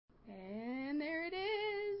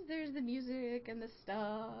and the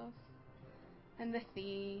stuff. And the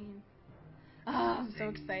theme. Oh, I'm so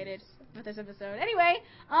excited about this episode. Anyway,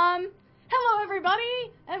 hello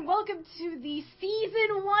everybody, and welcome to the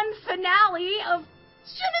Season 1 finale of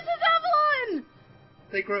Genesis Avalon!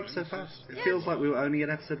 They grew up so fast. It feels like we were only at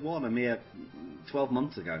episode 1 a mere 12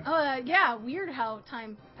 months ago. Yeah, weird how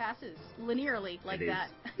time passes linearly like that.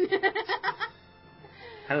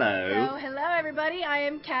 Hello. So, hello everybody, I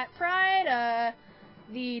am Kathryn Pryde,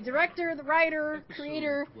 the director, the writer,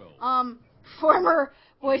 creator, former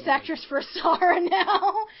voice actress for Star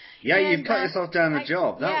now. Yeah, you've cut yourself down a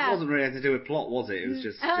job. That wasn't really anything to do with plot, was it? It was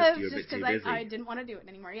just you were a bit too busy. I didn't want to do it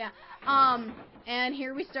anymore, yeah. And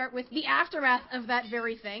here we start with the aftermath of that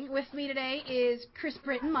very thing. With me today is Chris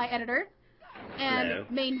Brittain, my editor,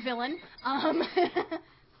 and main villain.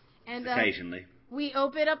 And occasionally. We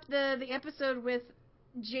open up the episode with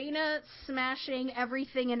Jaina smashing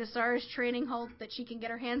everything in Asara's training hall that she can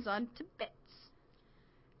get her hands on to bits.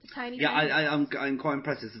 Tiny. I'm quite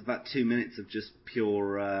impressed. It's about 2 minutes of just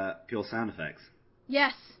pure sound effects.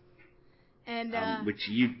 Yes. And which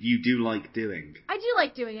you do like doing. I do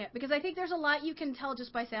like doing it because I think there's a lot you can tell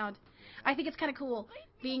just by sound. I think it's kind of cool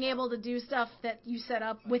being able to do stuff that you set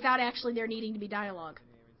up without actually there needing to be dialogue.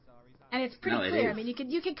 And it's pretty clear. I mean, you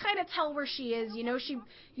can kind of tell where she is. You know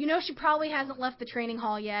she probably hasn't left the training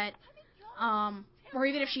hall yet. Or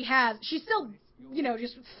even if she has, she's still,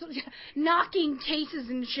 just knocking cases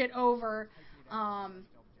and shit over.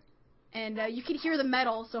 And you can hear the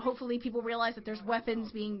metal, so hopefully people realize that there's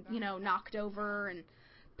weapons being, knocked over, and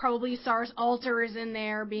probably Sar's altar is in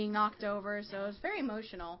there being knocked over, so it's very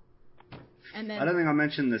emotional. And then, I don't think I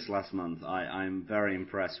mentioned this last month. I'm very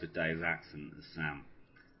impressed with Dave's accent as Sam.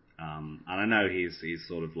 And I know he's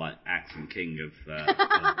sort of like accent king of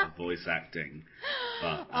voice acting.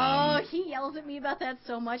 But, he yells at me about that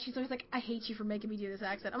so much. He's always like, I hate you for making me do this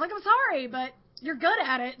accent. I'm like, I'm sorry, but you're good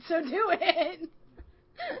at it, so do it.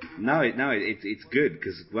 No, it's good,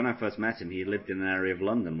 because when I first met him, he lived in an area of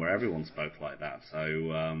London where everyone spoke like that. So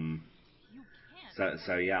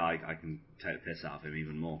yeah, I can take the piss out of him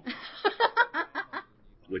even more.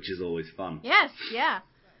 Which is always fun. Yes, yeah.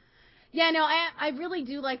 Yeah, no, I really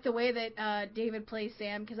do like the way that David plays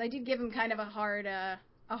Sam, because I did give him kind of a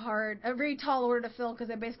very tall order to fill,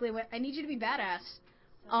 because I basically went, I need you to be badass,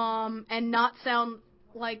 and not sound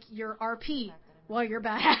like you're RP while you're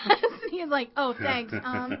badass. He's like, oh, thanks.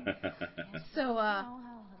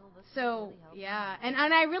 So yeah, and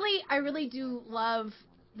I really do love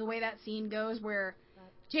the way that scene goes, where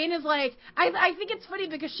Jaina's like, I think it's funny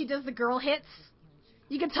because she does the girl hits.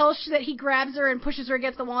 You can tell that he grabs her and pushes her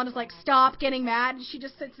against the wall and is like, stop getting mad. And she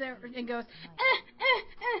just sits there and goes,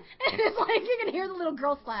 and it's like, you can hear the little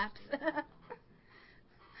girl slaps.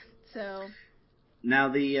 So. Now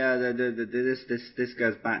this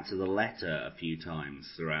goes back to the letter a few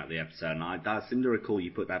times throughout the episode, and I seem to recall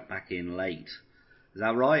you put that back in late. Is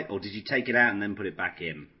that right? Or did you take it out and then put it back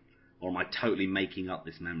in? Or am I totally making up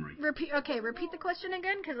this memory? Repeat the question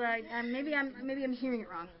again, because maybe I'm hearing it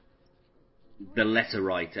wrong. The letter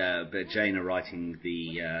writer, but Jaina writing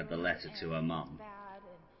the letter to her mum.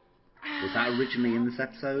 Was that originally in this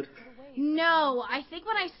episode? No, I think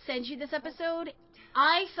when I sent you this episode,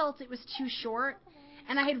 I felt it was too short,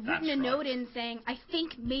 and I had written a note in saying, I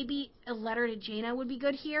think maybe a letter to Jaina would be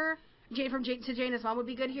good here. To Jaina's mom would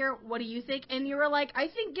be good here. What do you think? And you were like, I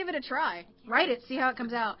think give it a try. Write it, see how it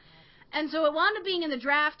comes out. And so it wound up being in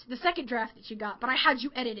the second draft that you got, but I had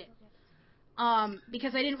you edit it.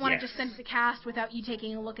 Because I didn't want to just send it to cast without you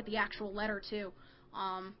taking a look at the actual letter, too.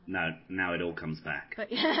 No, now it all comes back.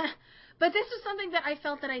 But this is something that I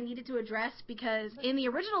felt that I needed to address, because in the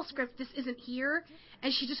original script, this isn't here,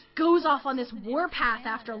 and she just goes off on this warpath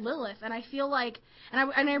after Lilith, and I feel like,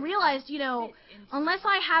 and I realized, unless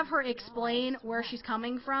I have her explain where she's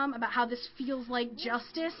coming from, about how this feels like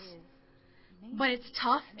justice, but it's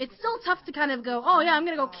tough. It's still tough to kind of go, oh yeah, I'm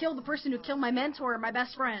going to go kill the person who killed my mentor, my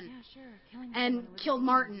best friend, and killed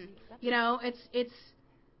Martin. It's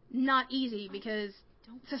not easy, because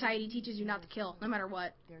society teaches you not to kill, no matter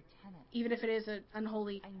what. Even if it is an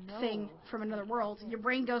unholy thing from another world. Your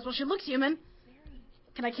brain goes, well, she looks human.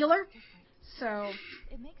 Can I kill her? So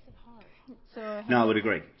no, I would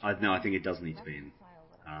agree. I think it does need to be in.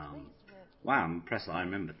 Wow, I'm impressed that I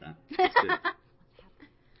remembered that. That's good.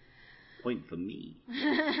 Point for me.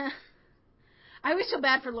 I always feel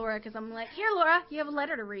bad for Laura, because I'm like, here, Laura, you have a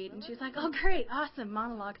letter to read. And she's like, oh, great, awesome,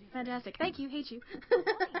 monologue, fantastic, thank you, hate you.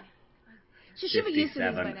 She should be used to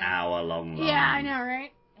this by now. 57-hour-long line. Yeah, I know,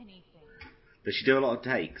 right? Does she do a lot of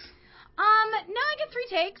takes? No, I get 3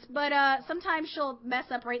 takes, but sometimes she'll mess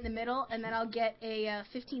up right in the middle, and then I'll get a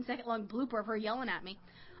 15-second long blooper of her yelling at me.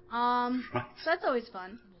 Right. So that's always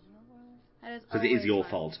fun. That is Because it is your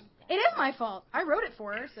fun. fault. It is my fault. I wrote it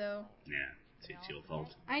for her, so. Yeah, it's your fault.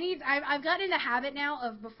 I've gotten in the habit now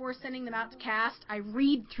of before sending them out to cast, I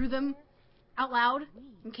read through them out loud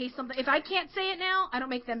in case something. If I can't say it now, I don't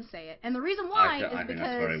make them say it. And the reason why is I think because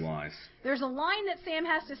that's very wise. there's a line that Sam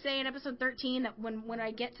has to say in episode 13 that when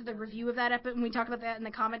I get to the review of that episode, when we talk about that in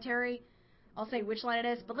the commentary, I'll say which line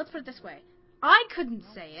it is. But let's put it this way: I couldn't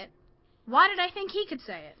say it. Why did I think he could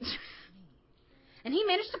say it? And he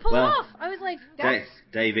managed to pull it off. I was like, that's...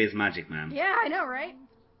 Dave is Magic Man. Yeah, I know, right?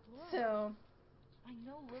 So... I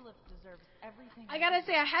know Lilith deserves everything. I gotta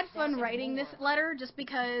say, I had fun writing this letter just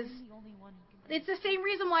because it's the same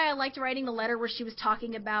reason why I liked writing the letter where she was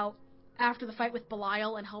talking about after the fight with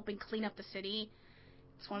Belial and helping clean up the city.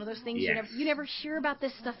 It's one of those things you never hear about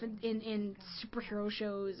this stuff in superhero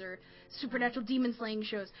shows or supernatural demon slaying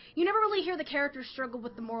shows. You never really hear the characters struggle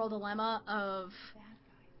with the moral dilemma of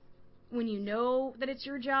when you know that it's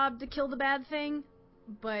your job to kill the bad thing,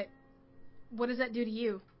 but what does that do to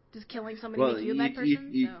you? Does killing somebody make you a bad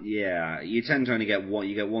person? Yeah, you tend to only get one.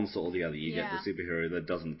 You get one sort or the other. You get the superhero that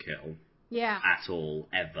doesn't kill at all,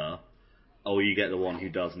 ever, or you get the one who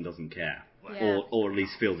does and doesn't care, or at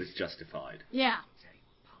least feels it's justified. Yeah.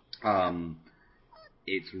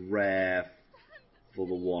 It's rare for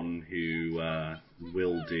the one who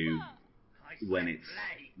will do when it's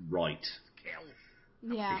right.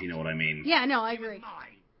 Yeah. If you know what I mean. Yeah, no, I agree.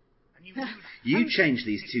 You changed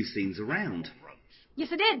these two scenes around. Yes,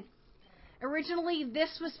 I did. Originally,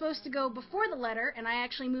 this was supposed to go before the letter, and I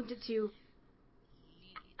actually moved it to...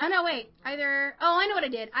 Oh, no, wait. I know what I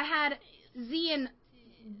did. I had Z and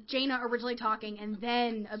Jaina originally talking, and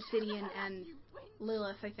then Obsidian and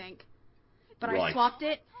Lilith, I think. But I swapped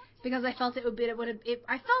it because I felt I felt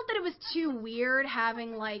that it was too weird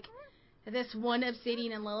having, like, this one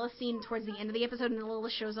Obsidian and Lilith scene towards the end of the episode, and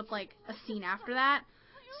Lilith shows up, like, a scene after that.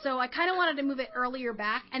 So I kind of wanted to move it earlier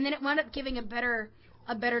back, and then it wound up giving a better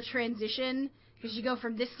transition, because you go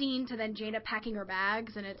from this scene to then Jaina packing her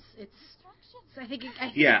bags, and I think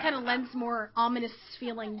it kind of lends more ominous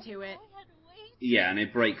feeling to it. Yeah, and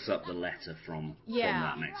it breaks up the letter from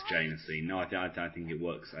that next Jaina scene. No, I think it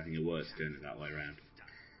works. I think it works doing it that way around.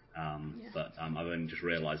 But I've only just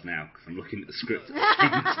realised now, because I'm looking at the script at the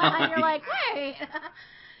same time. You're like, wait!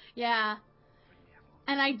 Yeah.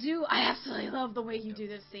 And I absolutely love the way you do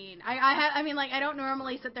this scene. I mean, like, I don't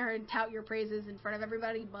normally sit there and tout your praises in front of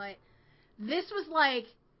everybody, but this was like,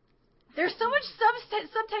 there's so much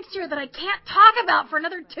subtext here that I can't talk about for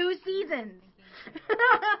another 2 seasons.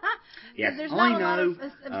 Yes, there's I not know. A lot of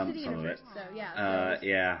obsidian some of it. So yeah.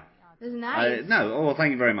 Yeah. It's nice. Well,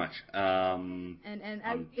 thank you very much.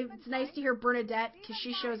 It's nice to hear Bernadette, because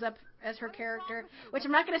she shows up as her character, which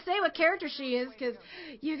I'm not going to say what character she is, because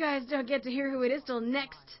you guys don't get to hear who it is till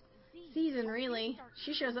next season, really.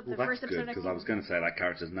 She shows up the first episode. Because I was going to say that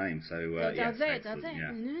character's name, so don't say it. Don't say it.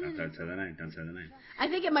 Yeah, don't say the name. Don't say the name. I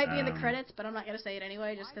think it might be in the credits, but I'm not going to say it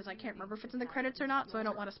anyway, just because I can't remember if it's in the credits or not, so I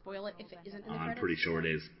don't want to spoil it if it isn't in the credits. I'm pretty sure it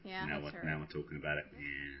is. Yeah, now we're talking about it.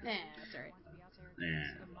 Yeah. That's alright.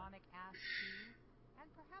 Yeah.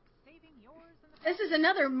 This is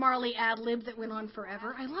another Marley ad-lib that went on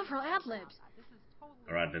forever. I love her ad-libs.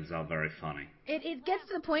 Her ad-libs are very funny. It gets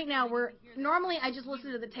to the point now where normally I just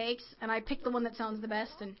listen to the takes and I pick the one that sounds the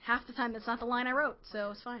best, and half the time that's not the line I wrote, so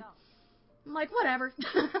it's fine. I'm like, whatever.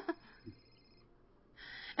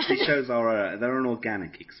 These shows they're an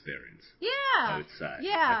organic experience. Yeah. I would say.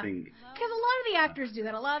 Yeah. I think... Because a lot of the actors do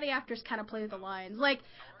that. A lot of the actors kind of play with the lines. Like,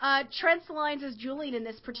 Trent's lines as Julian in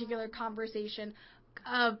this particular conversation,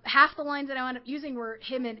 half the lines that I wound up using were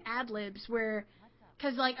him in ad-libs, where...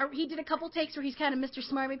 Because, like, he did a couple takes where he's kind of Mr.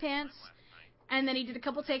 Smarmy Pants, and then he did a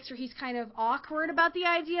couple takes where he's kind of awkward about the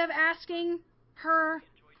idea of asking her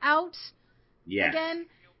out again.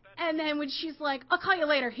 And then when she's like, I'll call you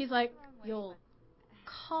later, he's like, you'll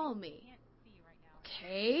call me.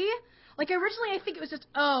 Okay? Like, originally I think it was just,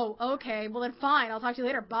 oh, okay, well then fine, I'll talk to you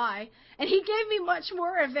later, bye. And he gave me much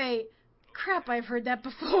more of a, crap, I've heard that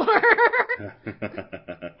before.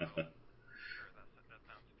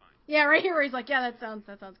 Yeah, right here where he's like, yeah, that sounds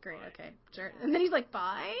great, okay, sure. And then he's like,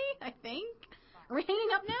 bye, I think. Are we hanging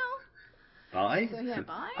up now? Bye? So, yeah,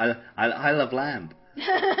 bye. I love lamb.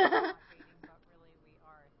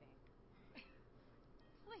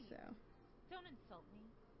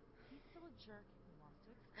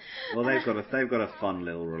 Well, they've got a fun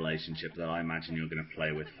little relationship that I imagine you're going to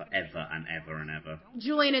play with forever and ever and ever.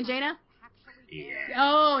 Julian and Jaina? Yeah.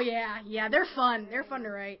 Oh yeah, they're fun. They're fun to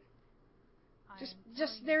write.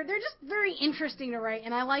 They're just very interesting to write,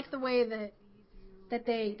 and I like the way that that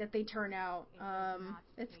they turn out.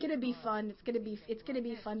 It's gonna be fun. It's gonna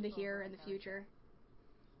be fun to hear in the future.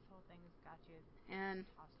 And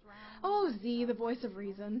Z, the voice of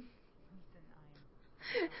reason,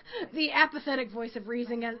 the apathetic voice of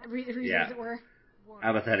reason, as it were.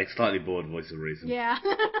 Apathetic, slightly bored voice of reason. Yeah.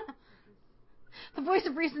 The voice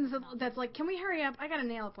of reason that's like, can we hurry up? I got a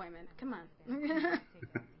nail appointment. Come on.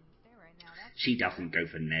 She doesn't go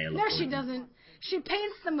for nail appointments. No, she doesn't. She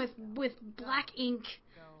paints them with black ink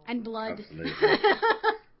and blood. Absolutely.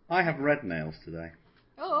 I have red nails today.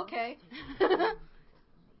 Oh, okay.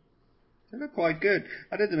 They look quite good.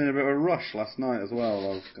 I did them in a bit of a rush last night as well. I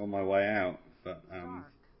was on my way out, but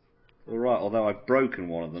all right. Although I've broken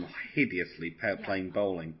one of them hideously playing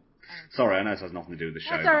bowling. Sorry, I know this has nothing to do with the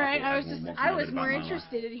show. That's all right. I was more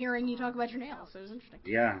interested in hearing you talk about your nails, so it was interesting.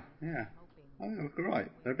 Yeah. Oh, look alright.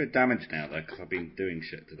 They're a bit damaged now though, because I've been doing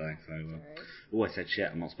shit today. So, I said shit.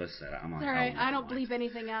 I'm not supposed to say that, am I? It's alright. I don't bleep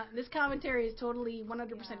anything out. This commentary is totally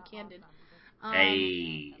 100% candid.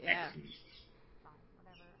 Hey, yeah. excellent.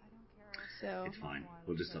 So it's fine.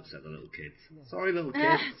 We'll just upset the little kids. Sorry, little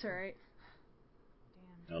kids. It's alright.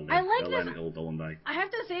 I like this. All day. I have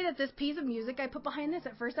to say that this piece of music I put behind this,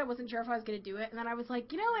 at first I wasn't sure if I was going to do it, and then I was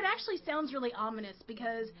like, it actually sounds really ominous,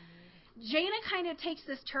 because Jaina kind of takes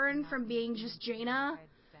this turn from being just Jaina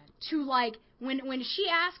to, like, when she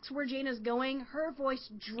asks where Jaina's going, her voice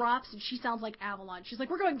drops and she sounds like Avalon. She's like,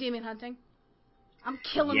 we're going demon hunting. I'm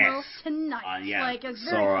killing Will tonight. Yeah. Like, it's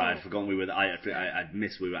very Sorry, cool. I'd forgotten we were. I'd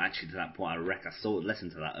missed we were actually to that point. I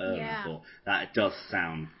listened to that earlier. Yeah. I thought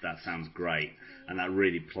that sounds great, and that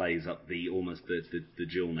really plays up the almost the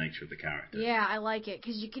dual nature of the character. Yeah, I like it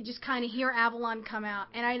because you could just kind of hear Avalon come out,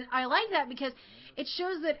 and I like that because it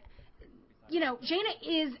shows that Jaina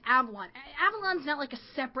is Avalon. Avalon's not like a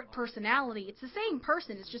separate personality. It's the same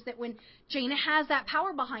person. It's just that when Jaina has that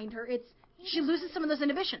power behind her, she loses some of those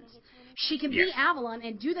inhibitions. She can be Avalon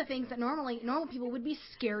and do the things that normal people would be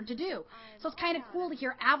scared to do. So it's kind of cool to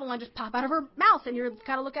hear Avalon just pop out of her mouth, and you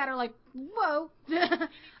kind of look at her like, whoa. I'm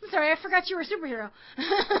sorry, I forgot you were a superhero.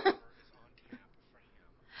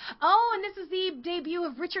 Oh, and this is the debut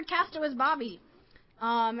of Richard Casto as Bobby.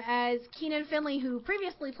 As Keenan Finley, who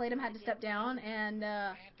previously played him, had to step down, and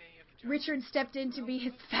Richard stepped in to be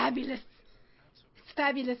his fabulous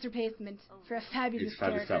replacement for a fabulous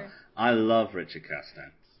character. I love Richard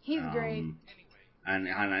Casto. He's great. And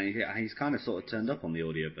he's kind of sort of turned up on the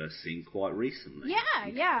Audioverse scene quite recently.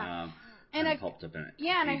 Yeah. And popped up in it.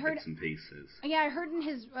 Yeah, and I heard bits and pieces. Yeah, I heard in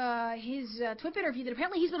his Twip interview that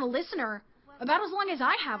apparently he's been a listener about as long as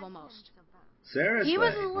I have almost. Seriously? He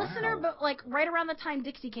was a listener, but like right around the time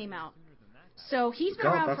Dixie came out. So he's been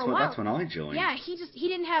around for a while. That's when I joined. Yeah, he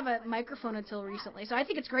didn't have a microphone until recently. So I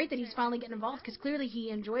think it's great that he's finally getting involved because clearly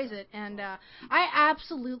he enjoys it. And I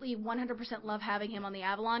absolutely 100% love having him on the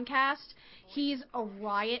Avalon cast. He's a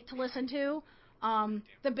riot to listen to.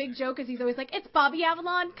 The big joke is he's always like, it's Bobby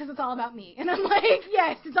Avalon because it's all about me. And I'm like,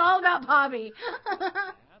 yes, it's all about Bobby.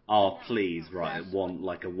 Oh, please, right,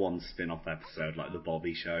 one spin-off episode like the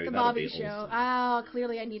Bobby Show. The That'd Bobby be Show. Awesome. Oh,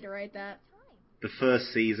 clearly I need to write that. The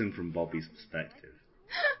first season from Bobby's perspective.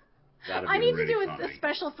 I need to do a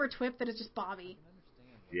special for TWIP that is just Bobby.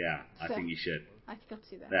 Yeah, I think you should. I think I'll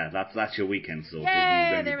do that. Yeah, that's your weekend sorted. Yay,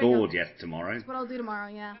 You're going to be bored tomorrow. That's what I'll do tomorrow,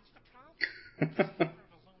 yeah.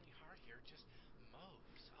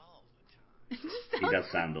 He does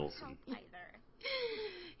sound awesome.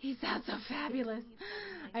 He sounds so fabulous.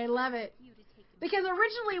 I love it. Because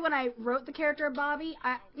originally when I wrote the character of Bobby,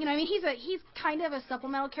 he's kind of a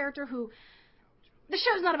supplemental character who... The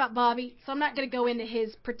show's not about Bobby, so I'm not going to go into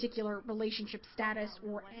his particular relationship status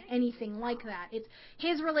or anything like that. It's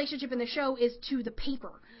his relationship in the show is to the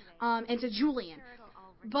paper, and to Julian.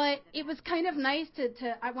 But it was kind of nice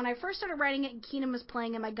when I first started writing it and Keenan was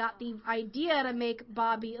playing him, I got the idea to make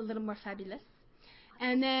Bobby a little more fabulous.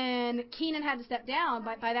 And then Keenan had to step down,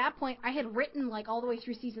 but by that point I had written like all the way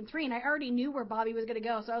through season 3, and I already knew where Bobby was going to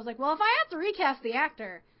go. So I was like, well, if I have to recast the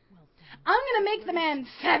actor, I'm going to make the man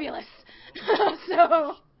fabulous.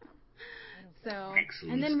 so,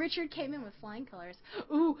 excellent. And then Richard came in with flying colors.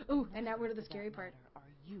 Ooh, and now we're to the scary part.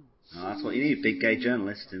 Oh, that's what you need, big gay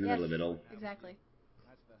journalist in the middle of it all. Exactly.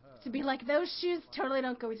 To be like, those shoes totally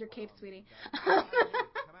don't go with your cape, sweetie.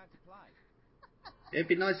 It'd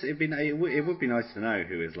be nice. It would be nice to know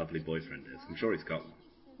who his lovely boyfriend is. I'm sure he's got one.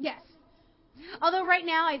 Yes. Although right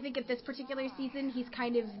now, I think at this particular season, he's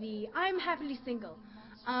kind of the I'm happily single.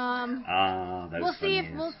 We'll see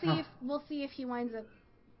if he winds up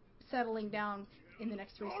settling down in the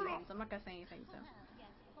next 3 seasons. I'm not gonna say anything. So,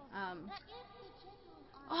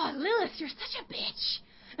 oh, Lilith, you're such a bitch.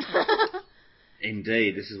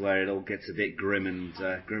 Indeed, this is where it all gets a bit grim and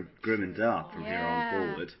dark from here on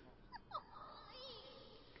forward.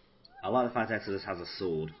 I like the fact Exodus has a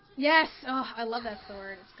sword. Yes! Oh, I love that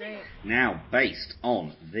sword. It's great. Now, based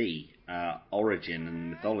on the origin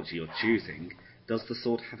and mythology you're choosing, does the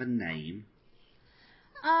sword have a name?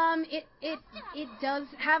 It does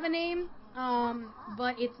have a name,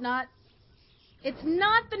 but it's not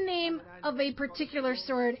the name of a particular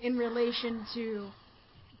sword in relation to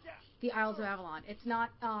the Isles of Avalon. It's not,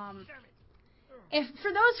 if,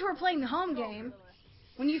 for those who are playing the home game,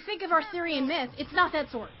 when you think of Arthurian myth, it's not that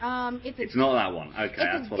sword. It's not that one. Okay,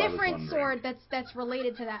 that's what I was wondering. It's a different sword that's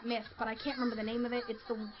related to that myth, but I can't remember the name of it.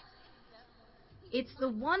 It's the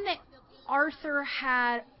one that Arthur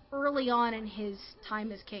had early on in his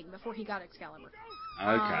time as king, before he got Excalibur.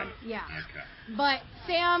 Okay. Yeah. Okay. But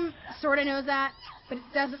Sam sort of knows that, but it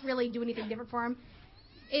doesn't really do anything different for him.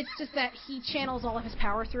 It's just that he channels all of his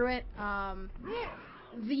power through it.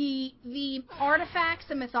 The artifacts,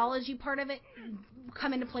 the mythology part of it,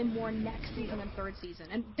 come into play more next season and third season,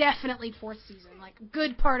 and definitely fourth season. Like, a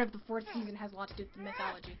good part of the fourth season has a lot to do with the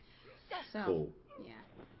mythology. So, cool. Yeah.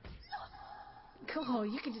 Cool.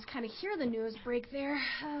 You can just kind of hear the news break there.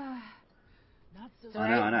 I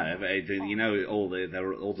know. But, you know, all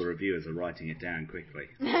the reviewers are writing it down quickly.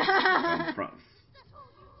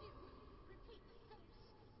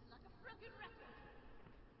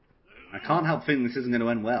 I can't help thinking this isn't going to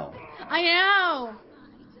end well. I know.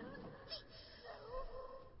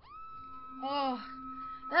 Oh,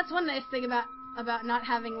 that's one nice thing about not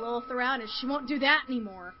having Lilith around, is she won't do that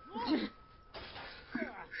anymore.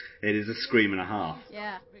 It is a scream and a half.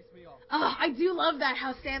 Yeah. Oh, I do love that,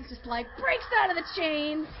 how Sam's just like, breaks out of the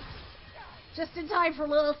chains, just in time for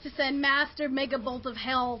Lilith to send Master Mega Bolt of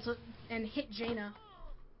Hell and hit Jaina.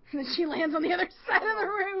 And then she lands on the other side of the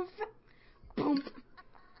roof. Boom.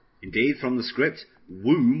 Indeed, from the script,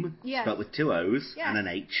 womb, yes. Spelled with 2 O's yes. and an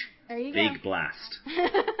H. There you Big go. blast.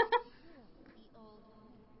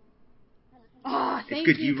 Oh, it's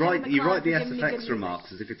good. You write the SFX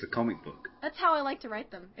remarks as if it's a comic book. That's how I like to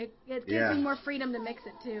write them. It gives me more freedom to mix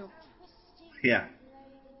it too. Yeah.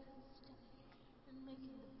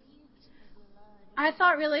 I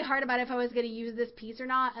thought really hard about if I was going to use this piece or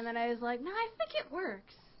not, and then I was like, no, I think it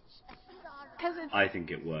works. I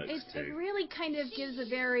think it works too. It really kind of gives a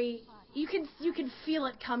very, you can feel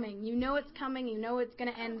it coming. You know it's coming. You know it's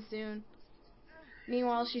going to end soon.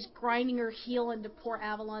 Meanwhile, she's grinding her heel into poor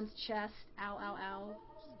Avalon's chest. Ow, ow, ow.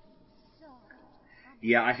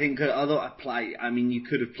 Yeah, I think you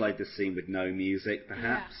could have played the scene with no music,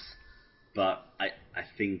 perhaps. Yeah. But I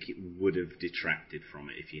think it would have detracted from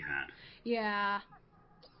it if you had. Yeah.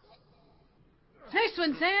 Nice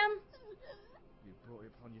one, Sam!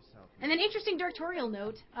 And an interesting directorial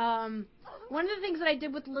note. One of the things that I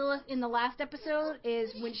did with Lilith in the last episode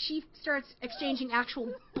is when she starts exchanging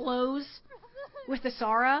actual blows with the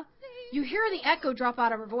Sara, you hear the echo drop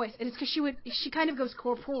out of her voice, and it's because she kind of goes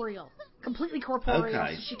corporeal, completely corporeal,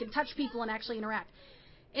 okay. So she can touch people and actually interact.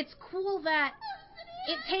 It's cool that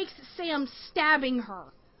it takes Sam stabbing her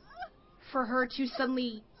for her to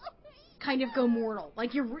suddenly kind of go mortal.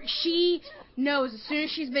 Like, she knows as soon as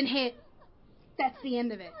she's been hit, that's the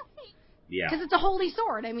end of it. Yeah. Because it's a holy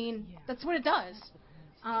sword. I mean, that's what it does.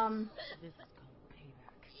 And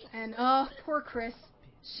poor Chris.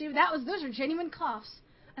 Those are genuine coughs.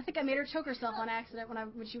 I think I made her choke herself on accident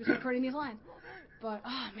when she was recording these lines. But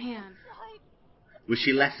oh man. Was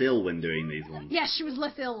she less ill when doing these ones? Yeah, she was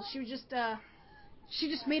less ill. She was just she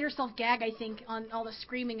just made herself gag, I think, on all the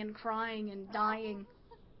screaming and crying and dying.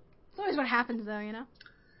 It's always what happens, though, you know.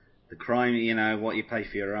 The crime, what you pay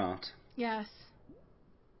for your art. Yes.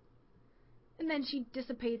 And then she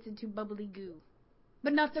dissipates into bubbly goo.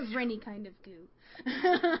 But not the Rennie kind of goo.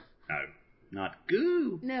 No, not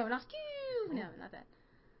goo. No, not goo. No, not that.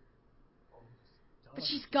 But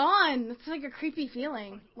she's gone. It's like a creepy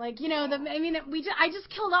feeling. Like, I just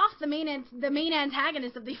killed off the main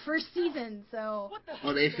antagonist of the first season, so.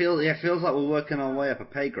 Well, it feels like we're working our way up a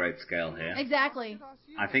pay grade scale here. Exactly.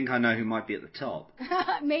 I think I know who might be at the top.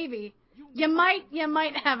 Maybe. You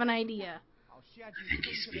might have an idea. I think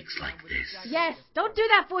he speaks like this. Yes, don't do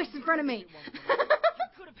that voice in front of me.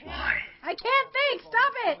 Why? I can't think.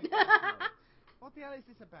 Stop it. What the hell is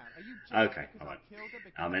this about? Are you okay, alright.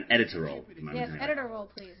 An editor roll. Yes, editor roll,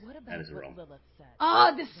 please. What about editor roll. Lilith said?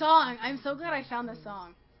 Oh, this song. I'm so glad I found this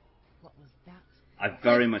song. What was that? I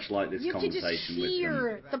very much like this you conversation can just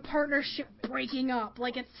hear with them. The partnership breaking up.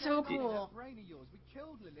 Like, it's so cool. We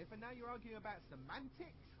killed Lilith and now you're arguing about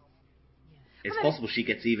semantics? It's possible she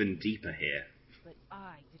gets even deeper here. But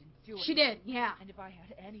I didn't do it. She did, yeah. And if I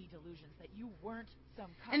had any delusions that you weren't some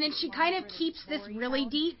kind And then she kind of keeps this really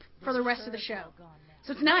deep for the rest of the show. Gone now.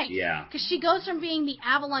 So it's nice. Yeah. Because she goes from being the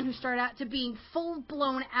Avalon who started out to being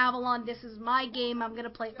full-blown Avalon. This is my game. I'm going to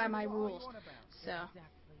play it by my rules. So. Exactly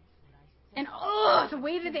what I said. And, the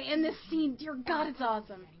way that they end this scene, dear God, it's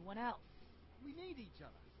awesome. Anyone else? We need each other.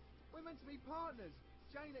 We're meant to be partners.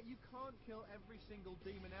 Jaina, you can't kill every single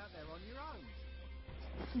demon out there on your own.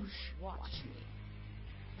 Watch me.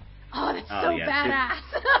 Oh, that's Oh, so yeah. badass.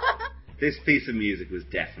 This piece of music was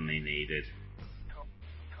definitely needed.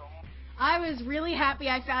 I was really happy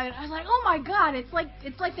I found it. I was like, oh my God, it's like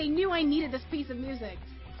they knew I needed this piece of music.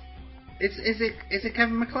 Is it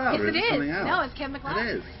Kevin MacLeod, or Yes, is it something else? No, it's Kevin MacLeod.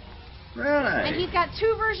 It is. Really? And he's got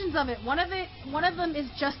two versions of it. One of them is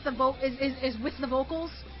just the is with the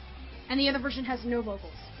vocals, and the other version has no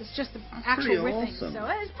vocals. It's just the That's actual pretty riffing. awesome. So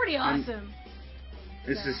it's pretty awesome.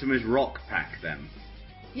 This is from his rock pack then.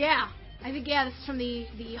 Yeah, I think this is from the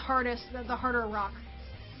harder rock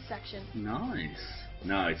section. Nice.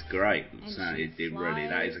 No, it's great. It really,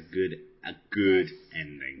 that is a good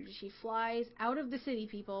ending. She flies out of the city,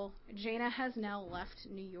 people. Jaina has now left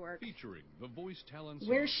New York. Featuring the voice talents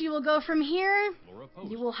Where of she will go from here, Laura Post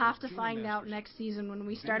you will have as to Gina find out Masterson, next season when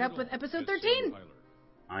we David start up with Orr episode as 13. Sam Tyler,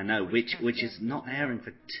 I know, which is not airing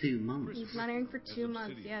for 2 months. It's not airing for As 2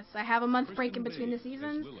 months, Obsidian. yes. I have a month break in Kristen between the Bates as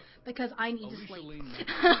seasons Lilith. because I need to Alicia sleep. Lane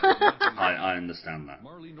I understand that. I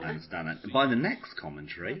understand that. And by the next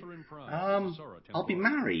commentary, Kathryn Pryde as Sora I'll be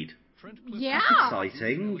Templar. married. Trent Clifton Yeah. That's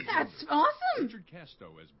exciting. That's awesome. Richard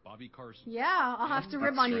Casto as Bobby Carson. Yeah, I'll have to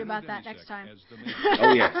rib That's on you true. about that next time. As the main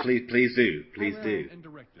Oh yeah, please do. Please will. do. and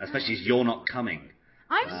directed Especially as you're not coming.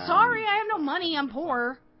 I'm sorry, I have no money. I'm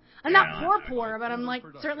poor. I'm Yeah, not I poor, know. but I'm like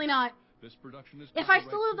certainly not. This production is If I copyright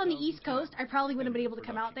still lived on the East 2010. Coast, I probably wouldn't have been able to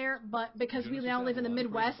come out there. But because we now live in the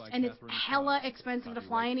Midwest and it's hella expensive to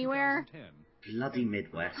fly anywhere. Bloody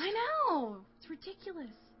Midwest. I know, it's ridiculous.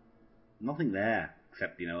 Nothing there.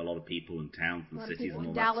 Except, a lot of people and towns and A lot of cities people and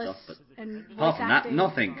in all Dallas that stuff. and But apart from that, acting.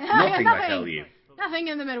 nothing. Yeah, Nothing, I tell you. Nothing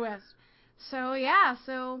in the Midwest. So yeah,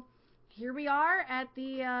 here we are at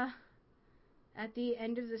the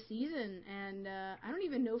end of the season, and I don't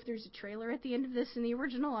even know if there's a trailer at the end of this in the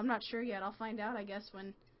original. I'm not sure yet. I'll find out, I guess,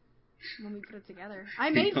 when we put it together. I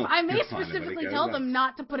may You'll find out when it specifically goes tell up. them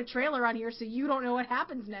not to put a trailer on here so you don't know what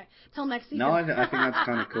happens till next season. No, I think that's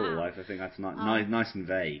kind of cool. I think that's nice and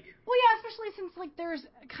vague. Well, yeah, especially since there's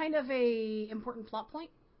kind of a important plot point.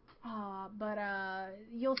 But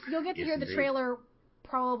you'll get to Yes, hear the indeed. trailer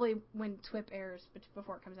probably when TWIP airs, but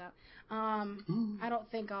before it comes out. I don't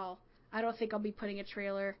think I'll be putting a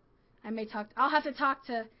trailer. I'll have to talk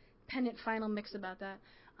to Pendant Final Mix about that.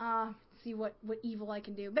 See what evil I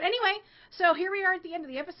can do. But anyway, so here we are at the end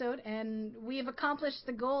of the episode, and we have accomplished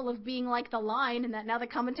the goal of being like The Line, and that now the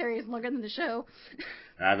commentary is longer than the show.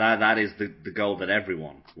 That is the goal that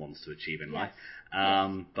everyone wants to achieve in life.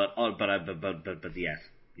 Yes. But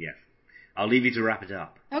yes. I'll leave you to wrap it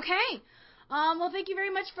up. Okay. Well, thank you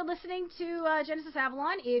very much for listening to Genesis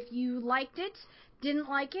Avalon. If you liked it, didn't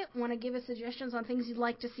like it, want to give us suggestions on things you'd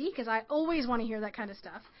like to see, because I always want to hear that kind of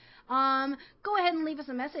stuff, go ahead and leave us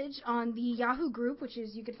a message on the Yahoo group, which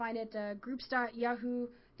is you can find at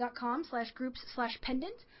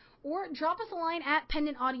groups.yahoo.com/groups/pendant, or drop us a line at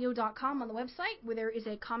pendantaudio.com on the website, where there is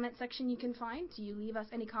a comment section you can find to leave us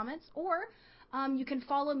any comments, or you can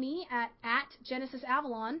follow me at Genesis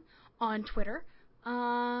Avalon on Twitter,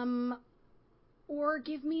 or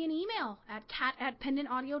give me an email at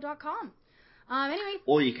cat@pendantaudio.com. Anyway.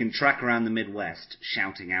 Or you can track around the Midwest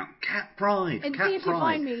shouting out, Cat Pride, And Cat see if you Pride.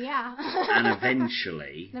 find me, yeah. And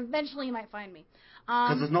eventually, you might find me.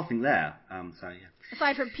 because there's nothing there, so yeah.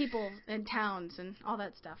 Aside from people and towns and all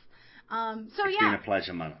that stuff. It's been a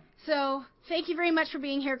pleasure, Mother. So, thank you very much for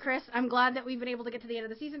being here, Chris. I'm glad that we've been able to get to the end of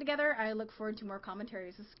the season together. I look forward to more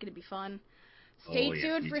commentaries. This is going to be fun. Stay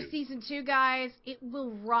tuned for season 2, guys. It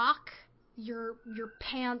will rock your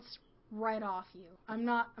pants right off you. I'm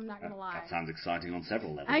not gonna lie. That sounds exciting on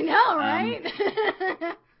several levels. I know,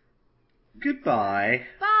 right? Goodbye.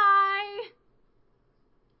 Bye.